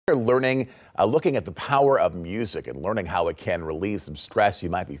learning, looking at the power of music and learning how it can relieve some stress you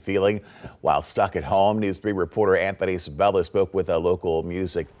might be feeling while stuck at home. News 3 reporter Anthony Sabella spoke with a local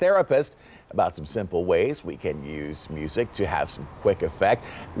music therapist about some simple ways we can use music to have some quick effect.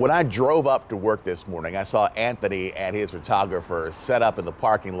 When I drove up to work this morning, I saw Anthony and his photographer set up in the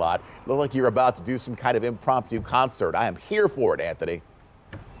parking lot. It looked like you're about to do some kind of impromptu concert. I am here for it, Anthony.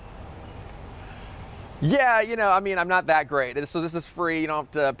 Yeah, I'm not that great. So this is free. You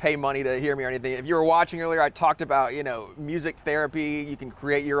don't have to pay money to hear me or anything. If you were watching earlier, I talked about, music therapy. You can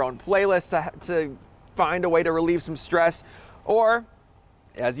create your own playlist to find a way to relieve some stress. Or,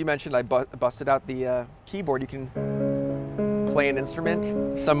 as you mentioned, I busted out the keyboard. You can play an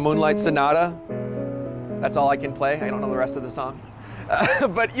instrument, some Moonlight Sonata. That's all I can play. I don't know the rest of the song.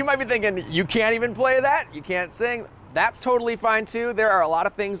 But you might be thinking, you can't even play that? You can't sing? That's totally fine too. There are a lot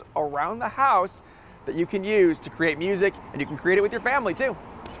of things around the house that you can use to create music, and you can create it with your family too.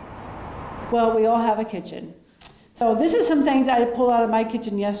 Well, we all have a kitchen. So this is some things I pulled out of my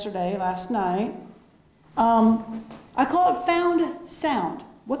kitchen last night. I call it found sound.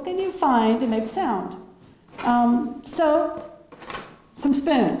 What can you find to make sound? So, some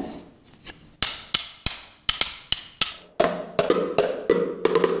spoons.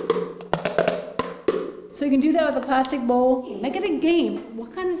 So you can do that with a plastic bowl. Make it a game.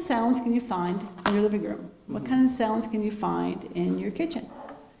 What kind of sounds can you find in your living room? What kind of sounds can you find in your kitchen?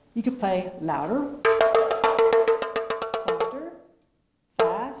 You could play louder, softer,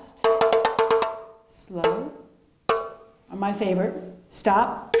 fast, slow, or my favorite,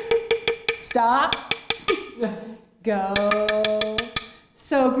 stop, stop, go.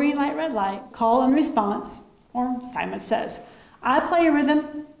 So green light, red light, call and response, or Simon Says. I play a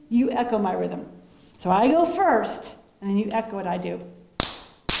rhythm, you echo my rhythm. So I go first, and then you echo what I do.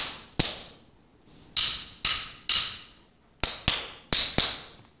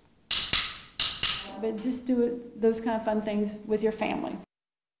 But just do those kind of fun things with your family.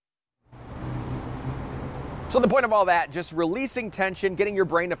 So the point of all that, just releasing tension, getting your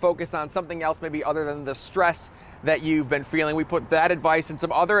brain to focus on something else maybe other than the stress that you've been feeling. We put that advice and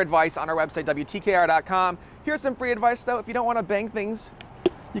some other advice on our website, WTKR.com. Here's some free advice though. If you don't want to bang things,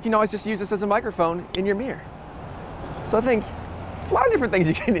 you can always just use this as a microphone in your mirror. So I think a lot of different things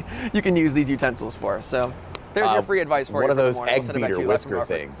you can use these utensils for. So there's your free advice for you. One of those egg beater whisker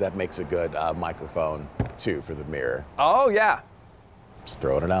things. That makes a good microphone too for the mirror. Oh yeah. Just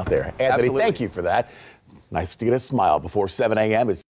throwing it out there. Anthony, Absolutely. Thank you for that. Nice to get a smile before 7 a.m. It's